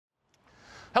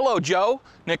Hello, Joe.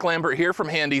 Nick Lambert here from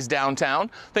Handy's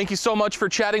Downtown. Thank you so much for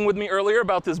chatting with me earlier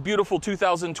about this beautiful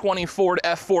 2020 Ford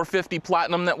F450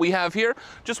 Platinum that we have here.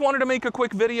 Just wanted to make a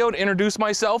quick video to introduce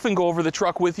myself and go over the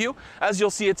truck with you. As you'll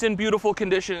see, it's in beautiful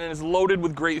condition and is loaded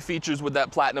with great features with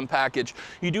that Platinum package.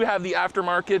 You do have the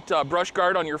aftermarket brush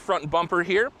guard on your front bumper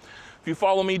here. If you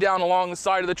follow me down along the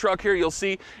side of the truck here, you'll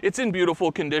see it's in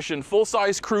beautiful condition.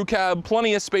 Full-size crew cab,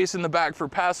 plenty of space in the back for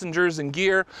passengers and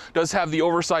gear. Does have the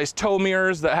oversized tow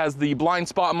mirrors that has the blind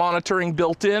spot monitoring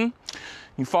built in.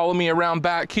 You follow me around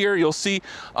back here, you'll see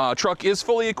truck is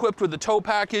fully equipped with the tow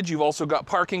package. You've also got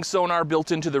parking sonar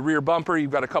built into the rear bumper. You've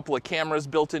got a couple of cameras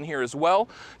built in here as well.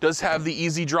 Does have the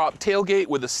easy drop tailgate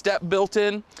with a step built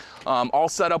in. All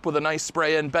set up with a nice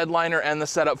spray-in bed liner and the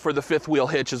setup for the fifth wheel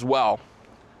hitch as well.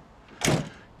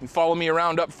 You follow me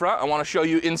around up front. I want to show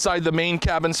you inside the main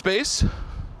cabin space.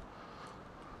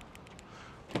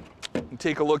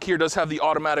 Take a look here. Does have the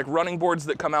automatic running boards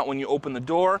that come out when you open the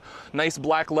door. Nice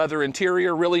black leather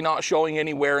interior, really not showing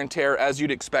any wear and tear as you'd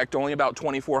expect. Only about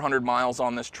 2,400 miles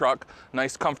on this truck.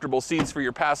 Nice comfortable seats for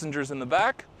your passengers in the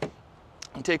back.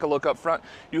 And take a look up front.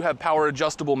 You have power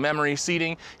adjustable memory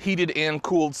seating, heated and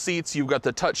cooled seats. You've got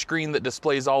the touch screen that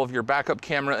displays all of your backup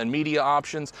camera and media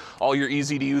options, all your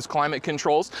easy to use climate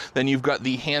controls. Then you've got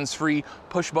the hands-free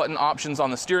push button options on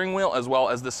the steering wheel as well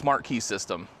as the smart key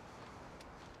system.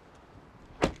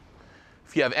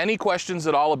 If you have any questions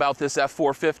at all about this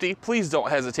F450, please don't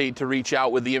hesitate to reach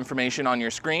out with the information on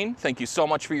your screen. Thank you so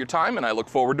much for your time and I look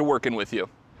forward to working with you.